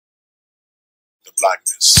the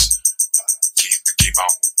blackness. Keep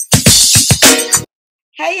on.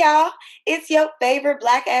 Hey y'all, it's your favorite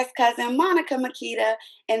black ass cousin, Monica Makita,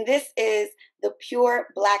 and this is the Pure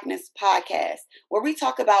Blackness Podcast, where we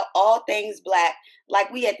talk about all things black,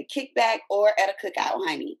 like we at the kickback or at a cookout,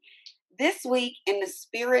 honey. This week, in the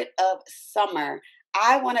spirit of summer,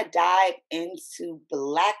 I want to dive into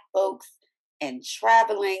black folks and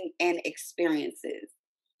traveling and experiences.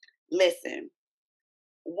 Listen,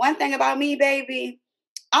 one thing about me, baby,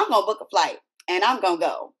 I'm going to book a flight and I'm going to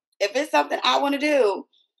go. If it's something I want to do,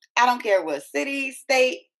 I don't care what city,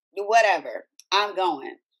 state, whatever, I'm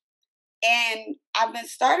going. And I've been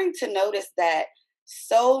starting to notice that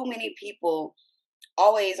so many people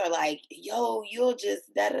always are like, yo, you'll just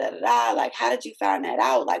da da da da. Like, how did you find that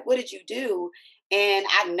out? Like, what did you do? And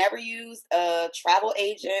I've never used a travel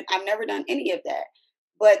agent, I've never done any of that.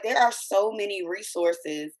 But there are so many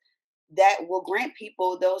resources that will grant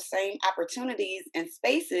people those same opportunities and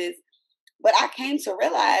spaces. But I came to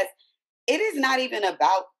realize it is not even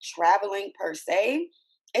about traveling per se,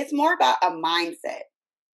 it's more about a mindset.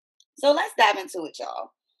 So let's dive into it,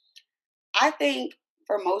 y'all. I think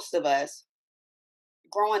for most of us,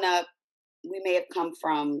 growing up, we may have come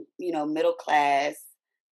from, middle class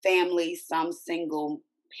families, some single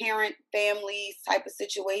parent families type of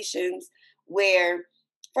situations where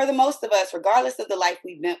for the most of us, regardless of the life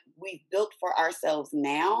we've built for ourselves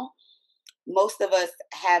now, most of us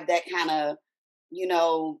have that kind of,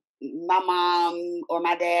 my mom or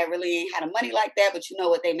my dad really ain't had the money like that, but you know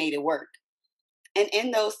what, they made it work. And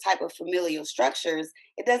in those type of familial structures,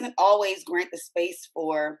 it doesn't always grant the space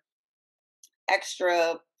for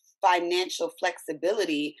extra financial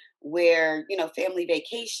flexibility where, family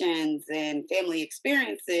vacations and family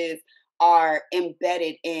experiences are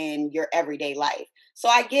embedded in your everyday life. So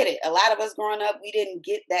I get it. A lot of us growing up, we didn't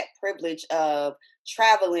get that privilege of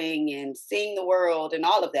traveling and seeing the world and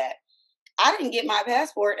all of that. I didn't get my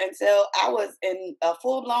passport until I was in a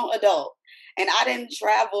full blown adult. And I didn't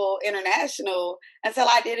travel international until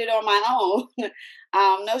I did it on my own.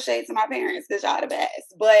 No shade to my parents because y'all the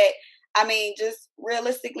best. But I mean, just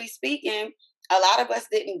realistically speaking, a lot of us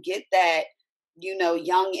didn't get that,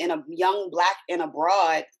 young black and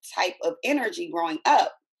abroad type of energy growing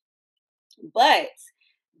up. But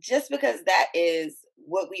just because that is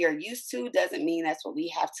what we are used to doesn't mean that's what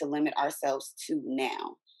we have to limit ourselves to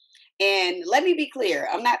now. And let me be clear,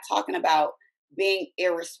 I'm not talking about being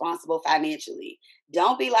irresponsible financially.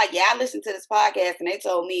 Don't be like, yeah, I listened to this podcast and they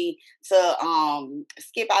told me to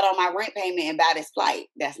skip out on my rent payment and buy this flight.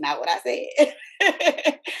 That's not what I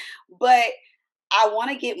said. But I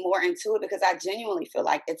want to get more into it because I genuinely feel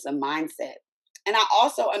like it's a mindset. And I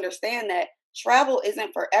also understand that travel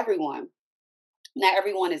isn't for everyone. Not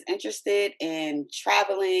everyone is interested in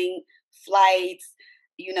traveling, flights,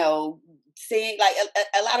 seeing like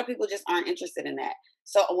a lot of people just aren't interested in that.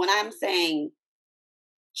 So when I'm saying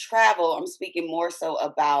travel, I'm speaking more so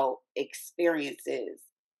about experiences.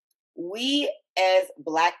 We as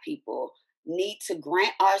Black people need to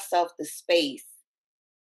grant ourselves the space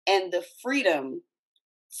and the freedom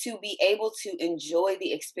to be able to enjoy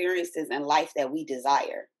the experiences in life that we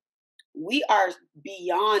desire. We are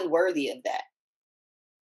beyond worthy of that.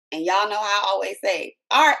 And y'all know how I always say,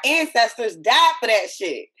 our ancestors died for that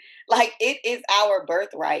shit. Like, it is our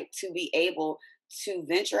birthright to be able to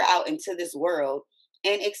venture out into this world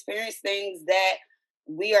and experience things that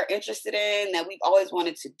we are interested in, that we've always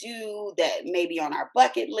wanted to do, that may be on our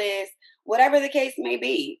bucket list, whatever the case may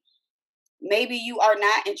be. Maybe you are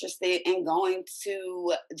not interested in going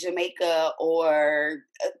to Jamaica or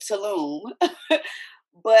Tulum,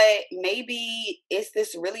 but maybe it's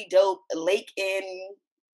this really dope lake in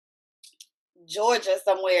Georgia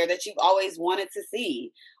somewhere that you've always wanted to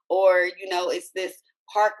see. Or, it's this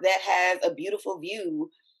park that has a beautiful view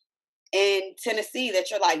in Tennessee that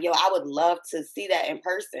you're like, yo, I would love to see that in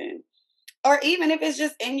person. Or even if it's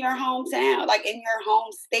just in your hometown, like in your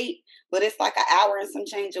home state, but it's like an hour and some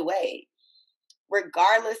change away.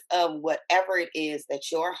 Regardless of whatever it is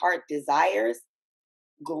that your heart desires,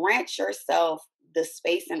 grant yourself the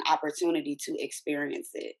space and opportunity to experience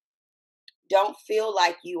it. Don't feel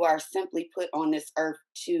like you are simply put on this earth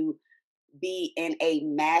to be in a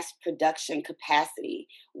mass production capacity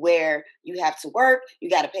where you have to work, you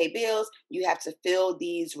got to pay bills, you have to fill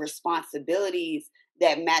these responsibilities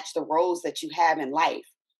that match the roles that you have in life,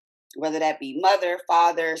 whether that be mother,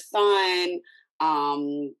 father, son,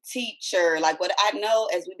 teacher. Like, what I know,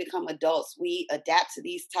 as we become adults, we adapt to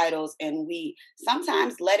these titles and we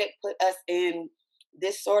sometimes let it put us in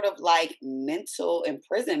this sort of like mental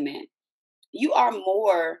imprisonment. You are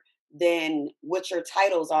more than what your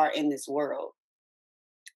titles are in this world.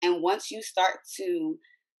 And once you start to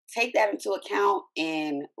take that into account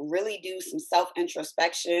and really do some self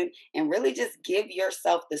introspection and really just give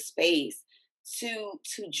yourself the space to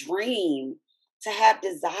dream, to have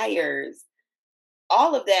desires,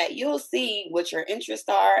 all of that, you'll see what your interests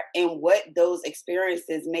are and what those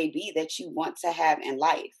experiences may be that you want to have in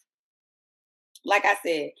life. Like I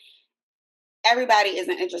said, everybody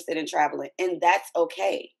isn't interested in traveling, and that's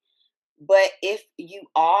okay. But if you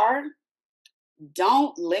are,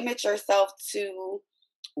 don't limit yourself to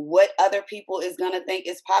what other people is going to think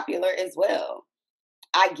is popular as well.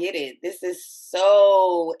 I get it. This is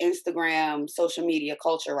so Instagram, social media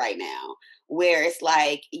culture right now, where it's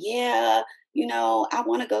like, yeah, I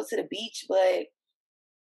want to go to the beach, but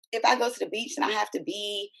if I go to the beach, then I have to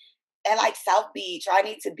be at like South Beach, or I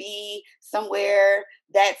need to be somewhere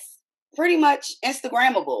that's pretty much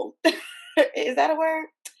Instagrammable. Is that a word?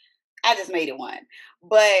 I just made it one.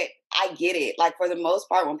 But I get it. Like, for the most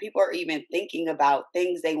part, when people are even thinking about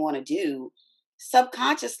things they want to do,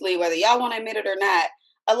 subconsciously, whether y'all want to admit it or not,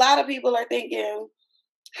 a lot of people are thinking,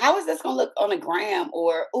 how is this going to look on the gram?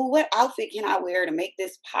 Or, oh, what outfit can I wear to make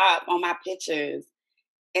this pop on my pictures?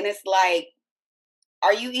 And it's like,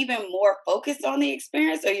 are you even more focused on the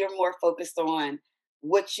experience, or you're more focused on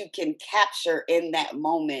what you can capture in that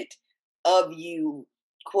moment of you,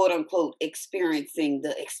 quote unquote, experiencing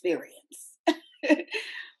the experience?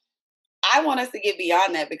 I want us to get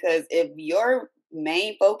beyond that, because if your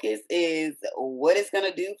main focus is what it's going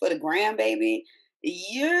to do for the grandbaby,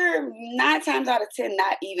 you're 9 times out of 10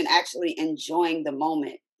 not even actually enjoying the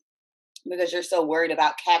moment, because you're so worried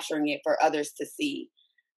about capturing it for others to see.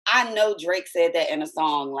 I know Drake said that in a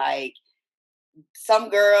song, like, some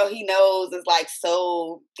girl he knows is like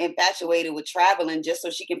so infatuated with traveling just so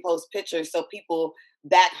she can post pictures so people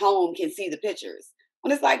back home can see the pictures.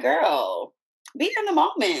 When it's like, girl, be in the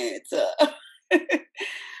moment.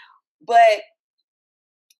 But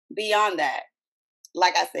beyond that,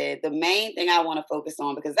 like I said, the main thing I want to focus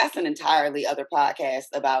on, because that's an entirely other podcast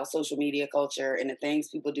about social media culture and the things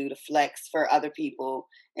people do to flex for other people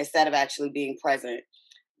instead of actually being present.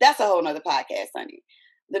 That's a whole nother podcast, honey.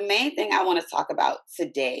 The main thing I want to talk about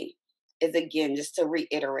today is, again, just to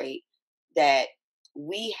reiterate that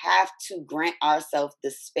we have to grant ourselves the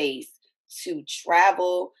space to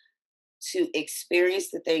travel, to experience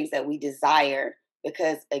the things that we desire.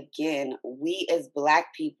 Because, again, we as Black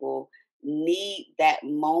people need that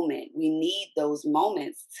moment. We need those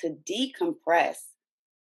moments to decompress.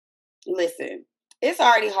 Listen, it's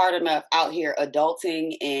already hard enough out here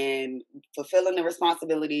adulting and fulfilling the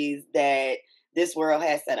responsibilities that this world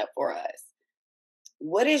has set up for us.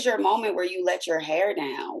 What is your moment where you let your hair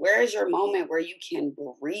down? Where is your moment where you can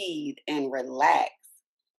breathe and relax?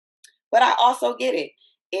 But I also get it.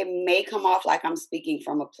 It may come off like I'm speaking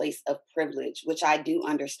from a place of privilege, which I do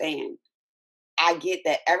understand. I get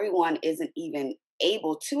that everyone isn't even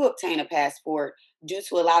able to obtain a passport due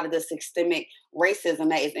to a lot of the systemic racism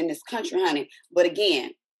that is in this country, honey. But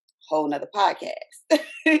again, whole nother podcast.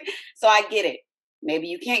 So I get it. Maybe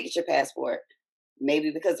you can't get your passport.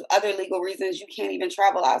 Maybe because of other legal reasons, you can't even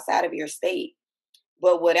travel outside of your state.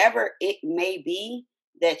 But whatever it may be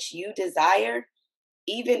that you desire,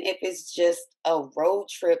 even if it's just a road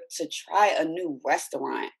trip to try a new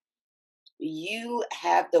restaurant, you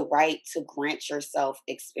have the right to grant yourself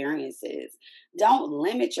experiences. Don't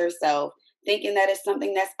limit yourself thinking that it's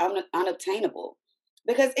something that's unobtainable,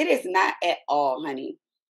 because it is not at all, honey.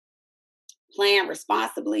 Plan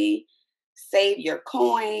responsibly, save your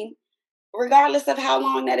coin, regardless of how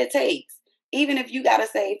long that it takes. Even if you got to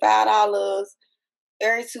save $5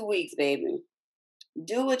 every 2 weeks, baby,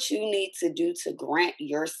 do what you need to do to grant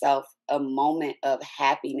yourself a moment of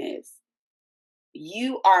happiness.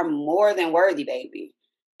 You are more than worthy, baby.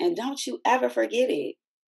 And don't you ever forget it.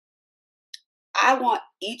 I want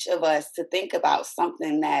each of us to think about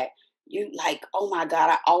something that you like, oh my God,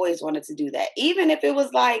 I always wanted to do that. Even if it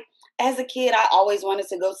was like, as a kid, I always wanted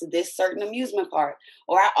to go to this certain amusement park,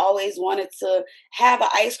 or I always wanted to have an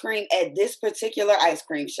ice cream at this particular ice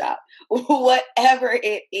cream shop. Whatever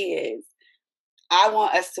it is, I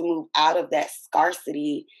want us to move out of that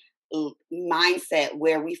scarcity mindset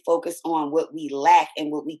where we focus on what we lack and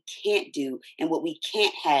what we can't do and what we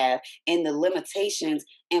can't have and the limitations,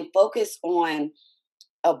 and focus on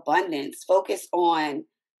abundance, focus on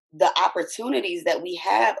the opportunities that we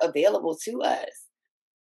have available to us.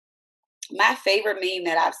 My favorite meme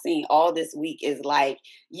that I've seen all this week is like,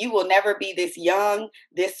 you will never be this young,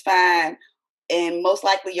 this fine, and most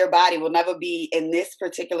likely your body will never be in this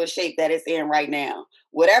particular shape that it's in right now.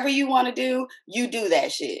 Whatever you want to do, you do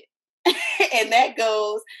that shit. And that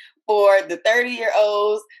goes for the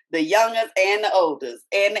 30-year-olds, the youngest and the oldest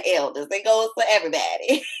and the eldest. It goes for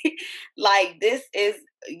everybody. Like this is,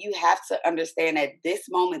 you have to understand that this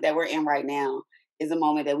moment that we're in right now is a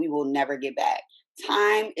moment that we will never get back.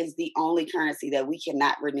 Time is the only currency that we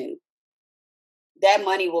cannot renew. That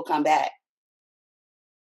money will come back.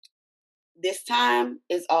 This time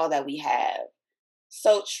is all that we have.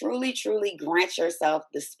 So truly, truly grant yourself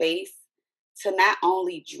the space to not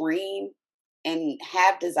only dream and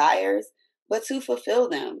have desires, but to fulfill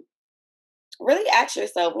them. Really ask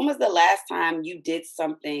yourself, when was the last time you did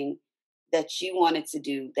something that you wanted to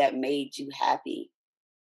do that made you happy?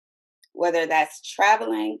 Whether that's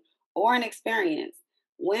traveling or an experience.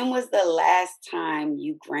 When was the last time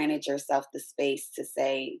you granted yourself the space to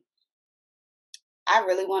say, I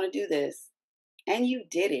really want to do this? And you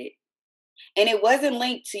did it. And it wasn't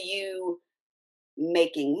linked to you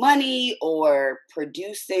making money or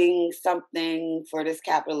producing something for this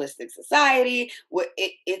capitalistic society.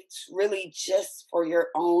 It's really just for your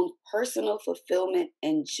own personal fulfillment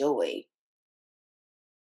and joy.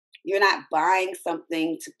 You're not buying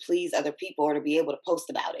something to please other people or to be able to post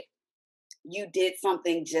about it. You did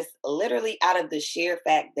something just literally out of the sheer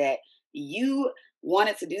fact that you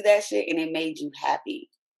wanted to do that shit and it made you happy.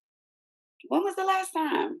 When was the last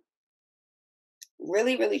time?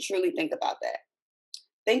 Really, really, truly think about that.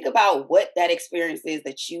 Think about what that experience is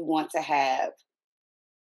that you want to have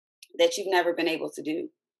that you've never been able to do,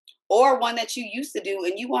 or one that you used to do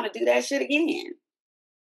and you want to do that shit again.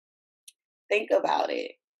 Think about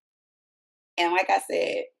it. And like I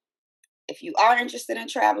said, if you are interested in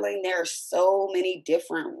traveling, there are so many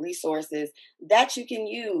different resources that you can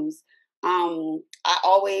use. I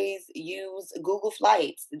always use Google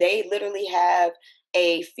Flights. They literally have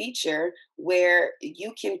a feature where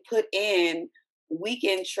you can put in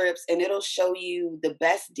weekend trips and it'll show you the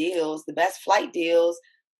best deals, the best flight deals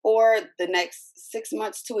for the next 6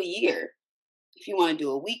 months to a year. If you want to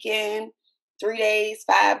do a weekend, 3 days,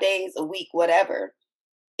 5 days, a week, whatever,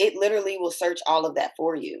 it literally will search all of that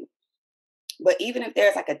for you. But even if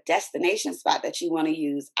there's like a destination spot that you want to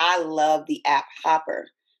use, I love the app Hopper.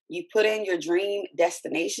 You put in your dream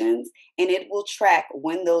destinations and it will track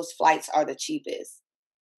when those flights are the cheapest.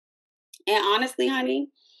 And honestly, honey,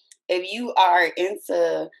 if you are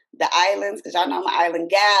into the islands, because y'all know I'm an island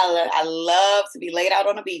gal, I love to be laid out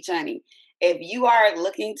on the beach, honey. If you are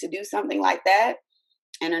looking to do something like that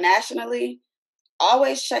internationally,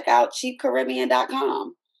 always check out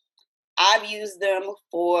cheapcaribbean.com. I've used them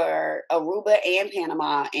for Aruba and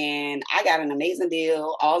Panama, and I got an amazing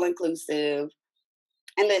deal, all inclusive.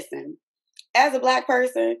 And listen, as a Black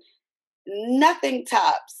person, nothing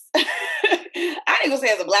tops. I ain't gonna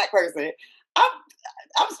say as a Black person. I'm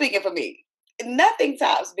I'm speaking for me. Nothing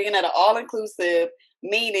tops being at an all inclusive,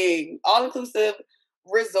 meaning all inclusive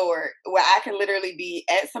resort where I can literally be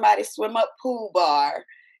at somebody's swim up pool bar,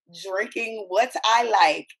 drinking what I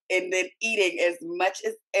like, and then eating as much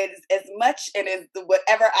and as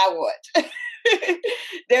whatever I want.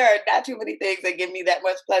 There are not too many things that give me that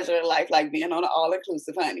much pleasure in life like being on an all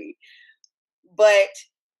inclusive, honey. But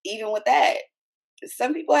even with that,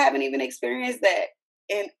 some people haven't even experienced that.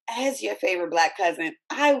 And as your favorite Black cousin,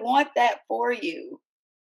 I want that for you.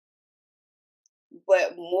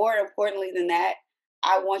 But more importantly than that,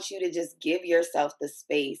 I want you to just give yourself the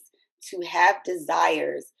space to have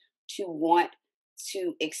desires, to want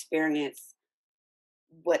to experience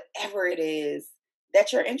whatever it is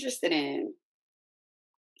that you're interested in.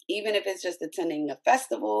 Even if it's just attending a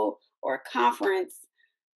festival or a conference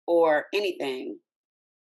or anything.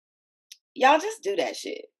 Y'all just do that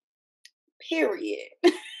shit. Period.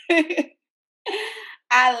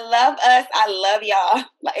 I love us. I love y'all.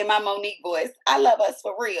 Like in my Monique voice, I love us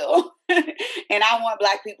for real. And I want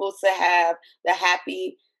Black people to have the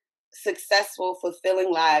happy, successful,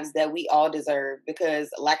 fulfilling lives that we all deserve. Because,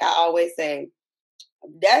 like I always say,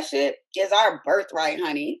 that shit is our birthright,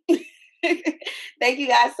 honey. Thank you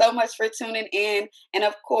guys so much for tuning in. And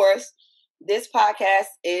of course, this podcast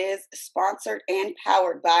is sponsored and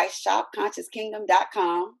powered by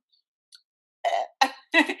shopconsciouskingdom.com.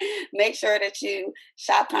 Make sure that you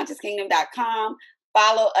shopconsciouskingdom.com,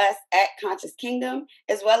 follow us at Conscious Kingdom,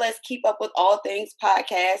 as well as keep up with all things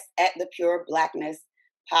podcast at the Pure Blackness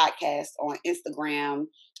Podcast on Instagram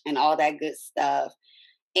and all that good stuff.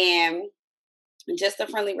 And just a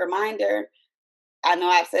friendly reminder, I know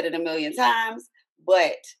I've said it a million times,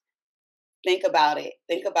 but think about it.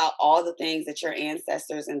 Think about all the things that your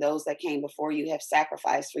ancestors and those that came before you have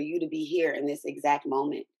sacrificed for you to be here in this exact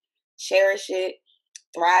moment. Cherish it,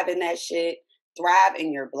 thrive in that shit, thrive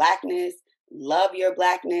in your Blackness, love your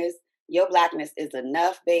Blackness, Your blackness is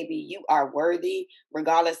enough, baby. You are worthy,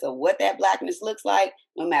 regardless of what that blackness looks like,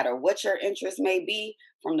 no matter what your interest may be,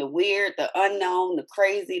 from the weird, the unknown, the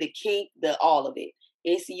crazy, the kink, the all of it.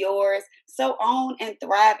 It's yours. So own and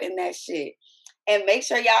thrive in that shit. And make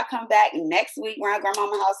sure y'all come back next week around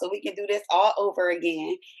Grandmama House so we can do this all over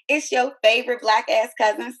again. It's your favorite black ass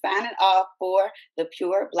cousin signing off for the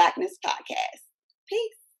Pure Blackness Podcast.